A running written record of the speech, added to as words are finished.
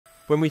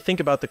When we think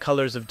about the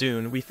colors of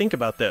Dune, we think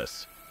about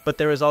this. But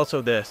there is also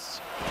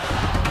this.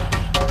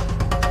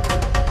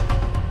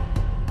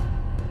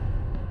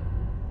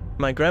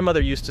 My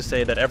grandmother used to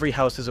say that every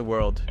house is a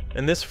world,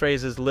 and this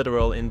phrase is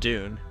literal in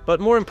Dune. But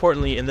more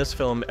importantly, in this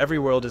film, every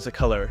world is a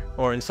color,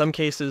 or in some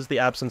cases, the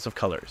absence of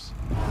colors.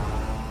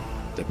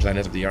 The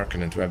planet of the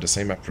Harkonnen to have the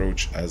same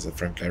approach as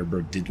Frank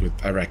Herbert did with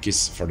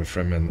Arrakis for the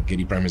Fremen.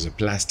 Gedi Prime is a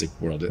plastic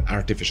world, an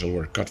artificial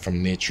world cut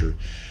from nature,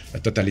 a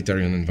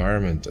totalitarian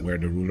environment where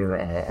the ruler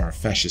are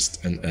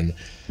fascist.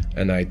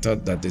 And I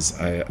thought that this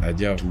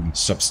idea to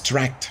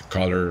subtract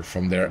color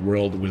from their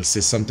world will say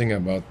something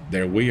about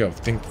their way of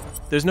thinking.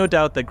 There's no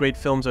doubt that great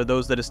films are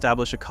those that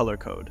establish a color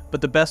code,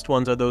 but the best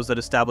ones are those that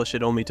establish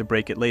it only to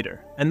break it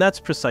later. And that's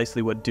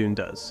precisely what Dune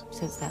does.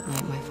 Since that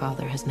night, my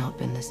father has not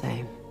been the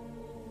same.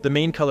 The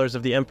main colors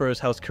of the Emperor's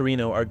House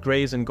Carino are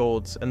grays and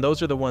golds, and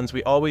those are the ones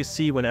we always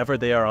see whenever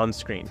they are on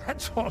screen.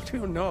 That's all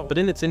you know. But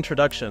in its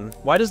introduction,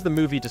 why does the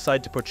movie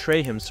decide to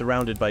portray him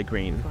surrounded by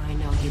green? For I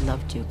know he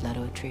loved Duke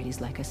Leto Atreides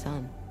like a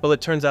son. Well,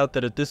 it turns out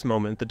that at this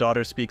moment, the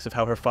daughter speaks of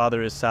how her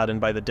father is saddened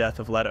by the death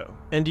of Leto.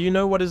 And do you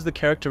know what is the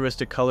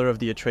characteristic color of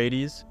the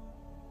Atreides?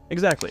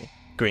 Exactly,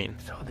 green.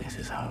 So this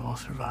is how I will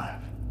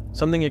survive.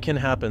 Something akin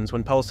happens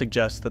when Paul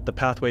suggests that the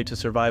pathway to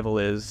survival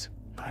is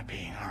By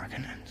being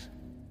Harkonnens.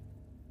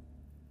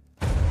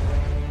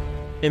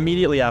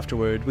 Immediately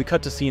afterward, we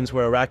cut to scenes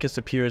where Arrakis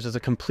appears as a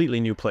completely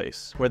new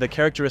place, where the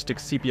characteristic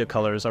sepia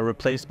colors are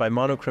replaced by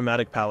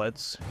monochromatic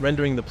palettes,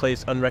 rendering the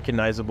place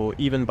unrecognizable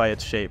even by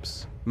its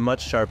shapes,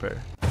 much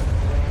sharper.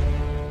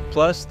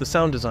 Plus, the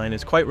sound design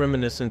is quite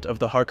reminiscent of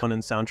the Harkonnen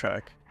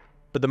soundtrack.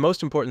 But the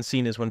most important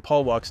scene is when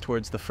Paul walks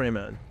towards the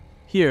Fremen.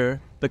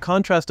 Here, the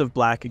contrast of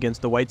black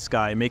against the white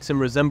sky makes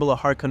him resemble a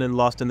Harkonnen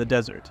lost in the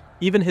desert.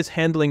 Even his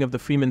handling of the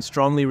Fremen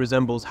strongly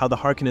resembles how the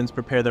Harkonnens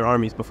prepare their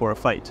armies before a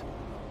fight.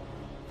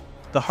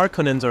 The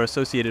Harkonnens are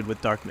associated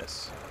with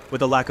darkness,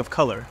 with a lack of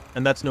color,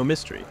 and that's no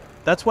mystery.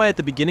 That's why at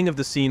the beginning of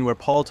the scene where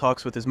Paul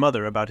talks with his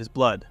mother about his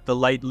blood, the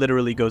light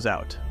literally goes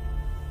out.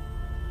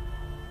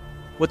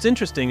 What's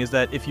interesting is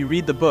that if you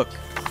read the book,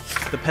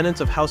 the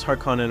pennants of House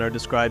Harkonnen are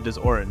described as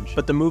orange,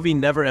 but the movie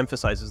never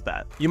emphasizes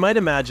that. You might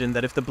imagine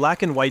that if the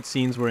black and white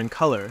scenes were in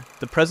color,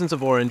 the presence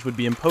of orange would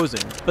be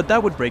imposing, but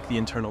that would break the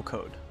internal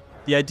code.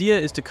 The idea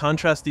is to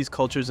contrast these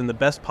cultures in the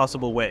best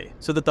possible way,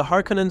 so that the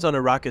Harkonnens on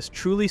Arrakis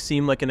truly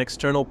seem like an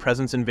external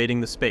presence invading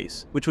the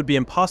space, which would be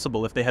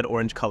impossible if they had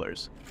orange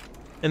colors.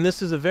 And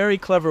this is a very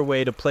clever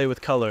way to play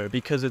with color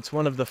because it's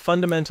one of the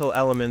fundamental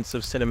elements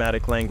of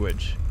cinematic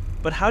language.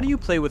 But how do you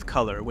play with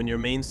color when your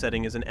main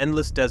setting is an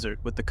endless desert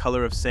with the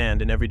color of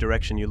sand in every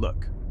direction you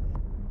look?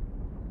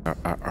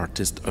 Our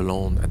artist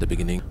alone at the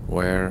beginning,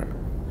 where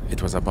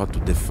it was about to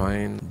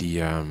define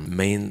the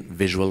main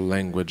visual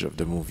language of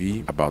the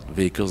movie, about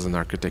vehicles and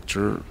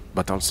architecture,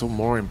 but also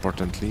more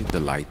importantly, the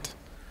light.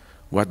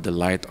 What the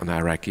light on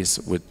Arrakis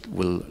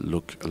will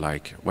look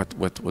like,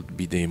 what would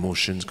be the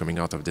emotions coming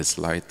out of this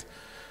light,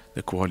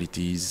 the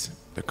qualities,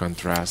 the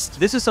contrast.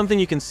 This is something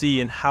you can see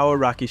in how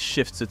Arrakis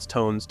shifts its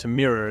tones to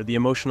mirror the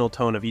emotional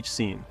tone of each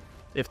scene.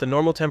 If the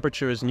normal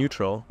temperature is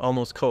neutral,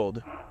 almost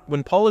cold,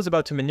 when Paul is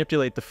about to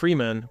manipulate the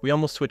Fremen, we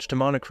almost switch to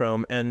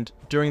monochrome, and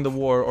during the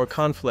war or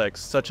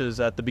conflicts, such as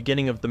at the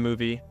beginning of the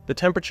movie, the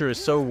temperature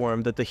is so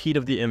warm that the heat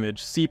of the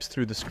image seeps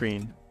through the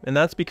screen. And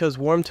that's because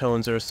warm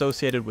tones are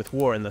associated with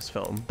war in this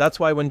film. That's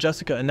why when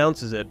Jessica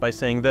announces it by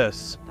saying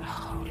this, The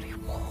holy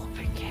war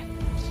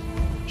begins.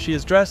 she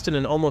is dressed in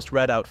an almost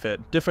red outfit,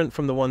 different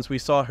from the ones we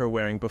saw her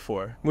wearing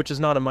before, which is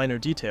not a minor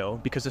detail,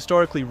 because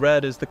historically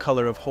red is the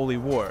color of holy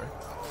war.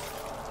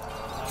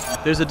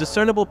 There's a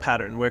discernible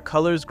pattern where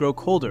colors grow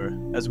colder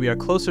as we are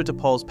closer to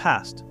Paul's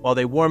past, while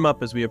they warm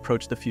up as we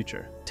approach the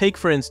future. Take,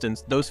 for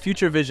instance, those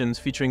future visions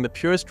featuring the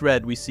purest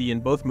red we see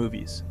in both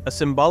movies, a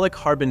symbolic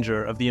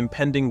harbinger of the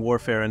impending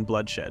warfare and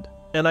bloodshed.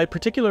 And I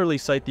particularly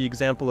cite the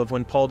example of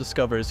when Paul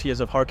discovers he is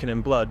of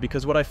Harkonnen blood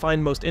because what I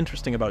find most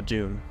interesting about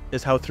Dune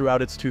is how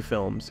throughout its two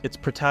films, its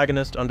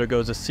protagonist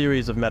undergoes a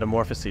series of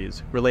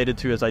metamorphoses related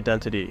to his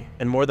identity,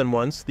 and more than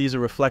once, these are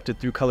reflected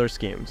through color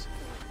schemes.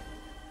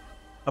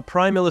 A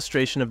prime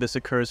illustration of this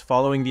occurs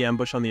following the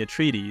ambush on the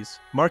Atreides,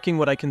 marking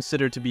what I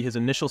consider to be his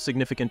initial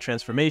significant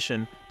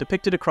transformation,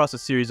 depicted across a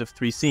series of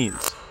 3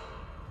 scenes.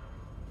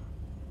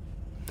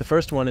 The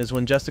first one is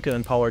when Jessica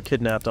and Paul are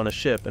kidnapped on a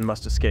ship and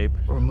must escape,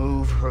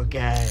 Remove her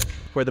gag.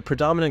 where the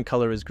predominant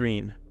color is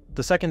green.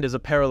 The second is a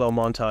parallel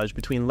montage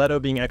between Leto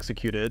being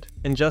executed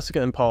and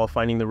Jessica and Paul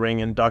finding the ring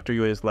in Dr.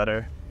 Yue's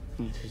letter.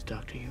 This is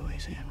Dr.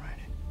 Yue's handwriting.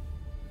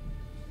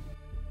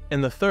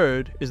 And the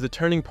third is the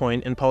turning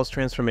point in Paul's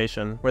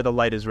transformation, where the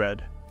light is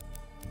red.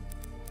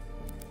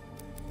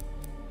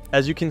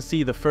 As you can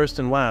see, the first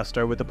and last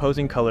are with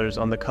opposing colors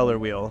on the color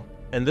wheel,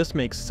 and this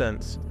makes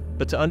sense.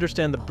 But to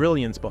understand the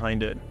brilliance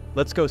behind it,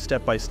 let's go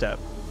step by step.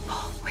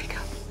 Paul, wake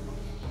up.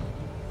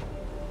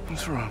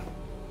 What's wrong?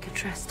 Get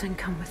dressed and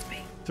come with me.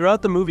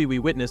 Throughout the movie, we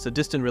witness a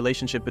distant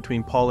relationship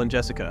between Paul and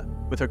Jessica,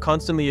 with her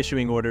constantly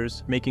issuing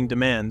orders, making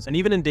demands, and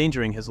even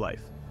endangering his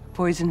life.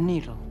 Poison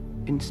needle.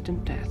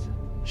 Instant death.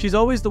 She's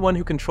always the one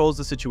who controls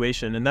the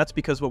situation, and that's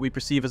because what we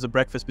perceive as a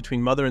breakfast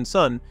between mother and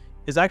son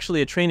is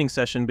actually a training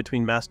session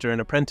between master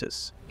and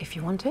apprentice. If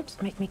you want it,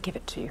 make me give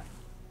it to you.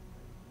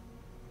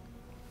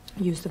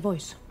 Use the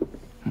voice.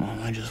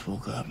 Mom, I just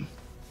woke up.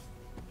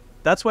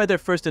 That's why their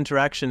first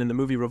interaction in the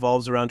movie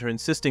revolves around her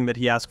insisting that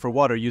he ask for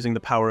water using the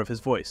power of his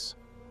voice.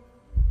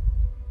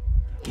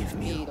 Give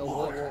me the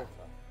water.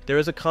 There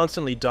is a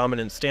constantly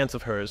dominant stance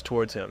of hers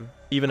towards him,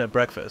 even at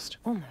breakfast.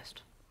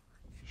 Almost.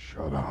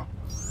 Shut up.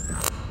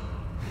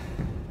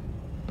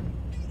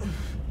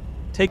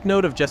 Take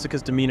note of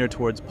Jessica's demeanor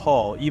towards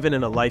Paul, even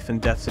in a life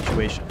and death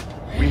situation.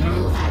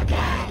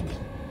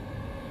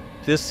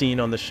 This scene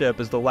on the ship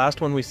is the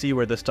last one we see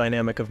where this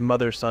dynamic of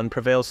mother-son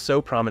prevails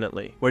so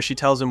prominently, where she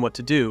tells him what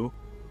to do,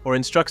 or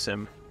instructs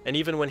him, and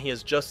even when he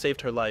has just saved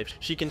her life,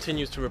 she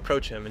continues to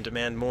reproach him and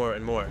demand more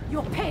and more.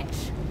 Your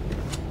pitch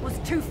was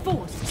too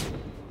forced.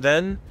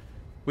 Then,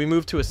 we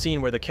move to a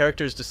scene where the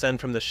characters descend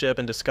from the ship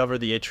and discover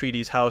the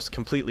Atreides house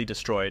completely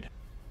destroyed.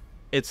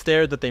 It's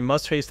there that they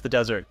must face the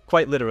desert,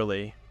 quite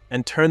literally,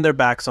 and turn their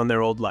backs on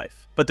their old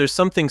life. But there's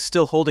something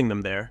still holding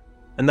them there,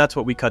 and that's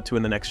what we cut to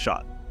in the next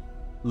shot.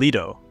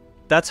 Leto.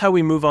 That's how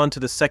we move on to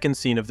the second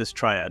scene of this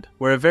triad,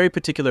 where a very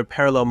particular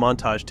parallel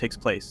montage takes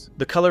place.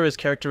 The color is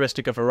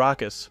characteristic of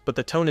Arrakis, but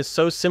the tone is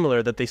so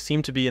similar that they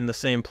seem to be in the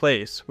same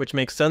place, which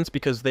makes sense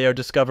because they are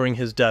discovering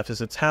his death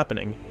as it's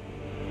happening.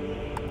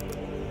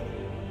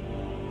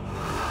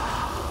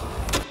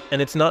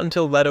 And it's not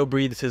until Leto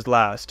breathes his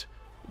last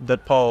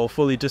that Paul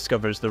fully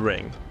discovers the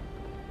ring.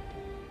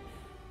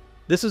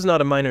 This is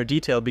not a minor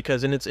detail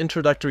because in its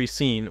introductory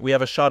scene, we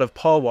have a shot of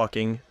Paul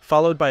walking,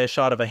 followed by a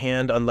shot of a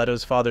hand on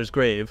Leto's father's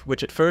grave,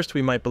 which at first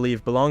we might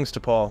believe belongs to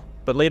Paul,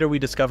 but later we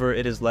discover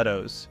it is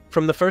Leto's.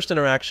 From the first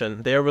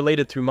interaction, they are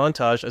related through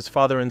montage as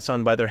father and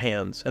son by their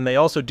hands, and they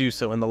also do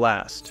so in the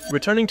last.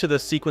 Returning to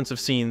this sequence of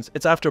scenes,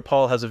 it's after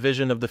Paul has a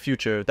vision of the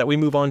future that we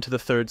move on to the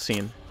third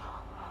scene.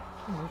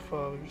 My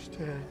father's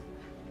dead.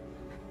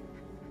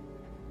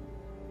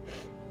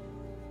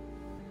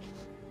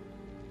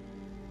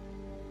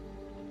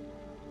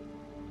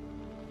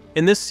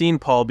 In this scene,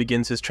 Paul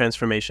begins his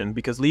transformation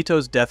because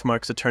Leto's death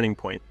marks a turning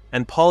point,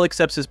 and Paul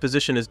accepts his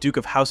position as Duke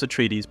of House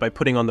Atreides by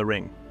putting on the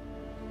ring.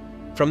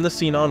 From this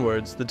scene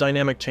onwards, the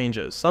dynamic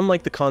changes.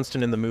 Unlike the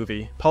constant in the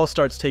movie, Paul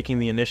starts taking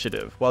the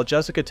initiative, while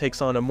Jessica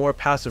takes on a more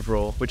passive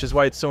role, which is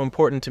why it's so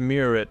important to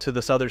mirror it to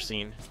this other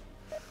scene.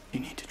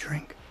 You need to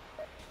drink.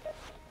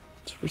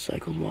 It's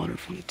recycled water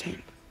from the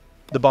tank.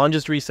 The bond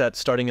is reset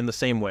starting in the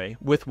same way,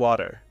 with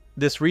water.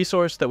 This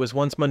resource that was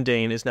once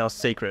mundane is now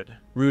sacred,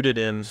 rooted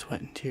in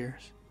Sweat and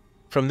tears.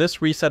 From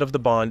this reset of the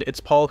bond, it's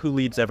Paul who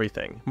leads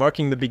everything,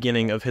 marking the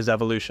beginning of his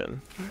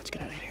evolution. Let's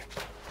get out of here.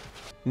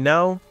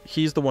 Now,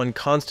 he's the one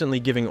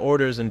constantly giving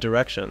orders and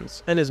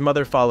directions, and his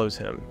mother follows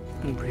him.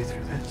 Can you breathe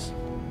through this?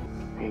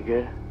 Are you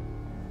good?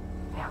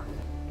 Yeah.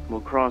 We'll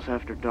cross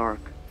after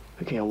dark.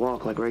 We can't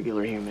walk like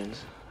regular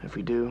humans. If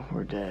we do,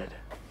 we're dead.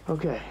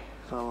 Okay,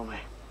 follow me.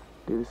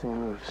 Do the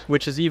same moves.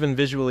 Which is even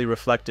visually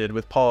reflected,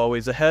 with Paul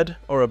always ahead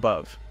or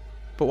above.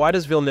 But why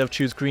does Villeneuve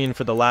choose green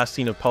for the last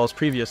scene of Paul's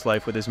previous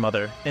life with his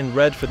mother, and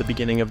red for the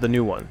beginning of the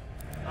new one?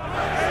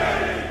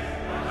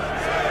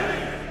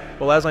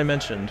 Well, as I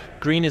mentioned,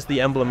 green is the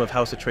emblem of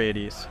House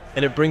Atreides,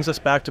 and it brings us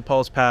back to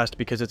Paul's past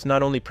because it's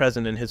not only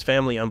present in his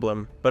family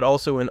emblem, but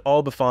also in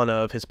all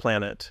Befana of his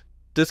planet.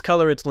 This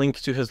color it's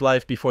linked to his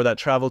life before that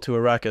travel to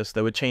Arrakis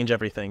that would change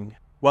everything,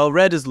 while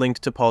red is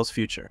linked to Paul's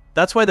future.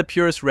 That's why the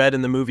purest red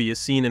in the movie is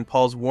seen in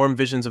Paul's warm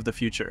visions of the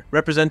future,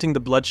 representing the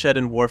bloodshed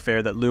and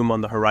warfare that loom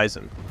on the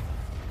horizon.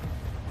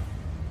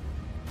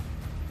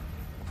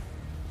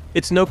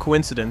 It's no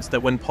coincidence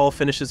that when Paul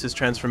finishes his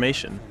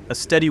transformation, a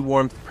steady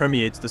warmth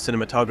permeates the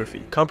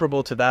cinematography,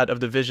 comparable to that of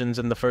the visions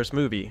in the first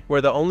movie,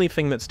 where the only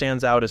thing that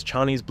stands out is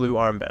Chani's blue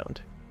armband.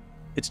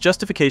 Its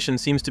justification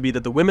seems to be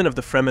that the women of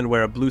the Fremen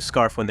wear a blue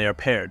scarf when they are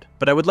paired,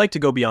 but I would like to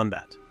go beyond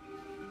that.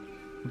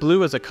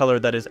 Blue is a color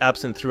that is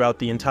absent throughout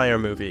the entire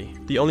movie.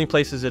 The only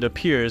places it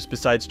appears,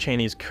 besides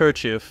Chani's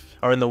kerchief,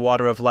 are in the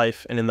water of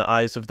life and in the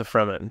eyes of the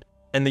Fremen.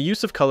 And the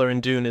use of color in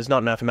Dune is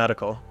not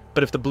mathematical.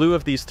 But if the blue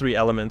of these three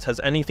elements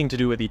has anything to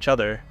do with each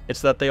other,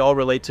 it's that they all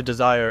relate to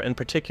desire and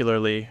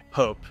particularly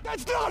hope.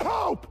 That's not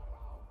hope!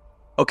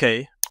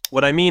 Okay,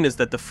 what I mean is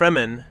that the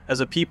Fremen, as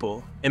a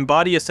people,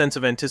 embody a sense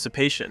of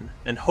anticipation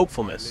and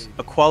hopefulness,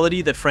 a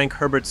quality that Frank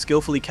Herbert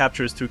skillfully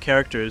captures through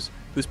characters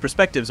whose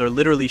perspectives are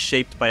literally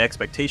shaped by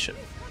expectation.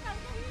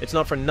 It's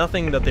not for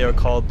nothing that they are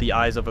called the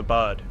Eyes of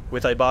Abad,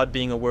 with Ibad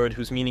being a word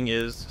whose meaning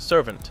is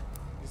servant.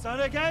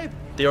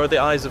 They are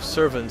the eyes of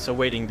servants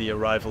awaiting the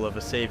arrival of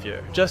a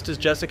savior, just as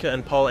Jessica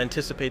and Paul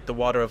anticipate the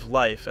water of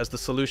life as the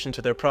solution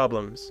to their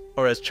problems,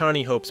 or as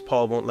Chani hopes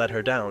Paul won't let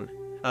her down,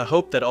 a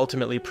hope that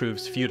ultimately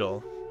proves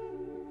futile.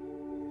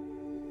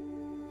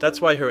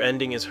 That's why her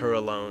ending is her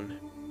alone.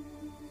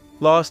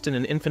 Lost in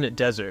an infinite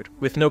desert,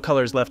 with no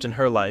colors left in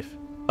her life,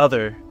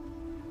 other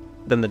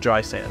than the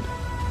dry sand.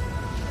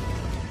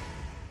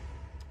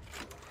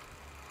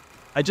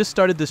 I just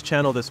started this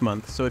channel this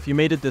month, so if you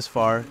made it this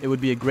far, it would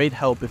be a great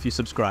help if you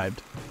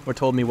subscribed, or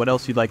told me what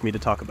else you'd like me to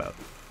talk about.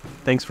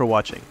 Thanks for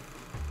watching.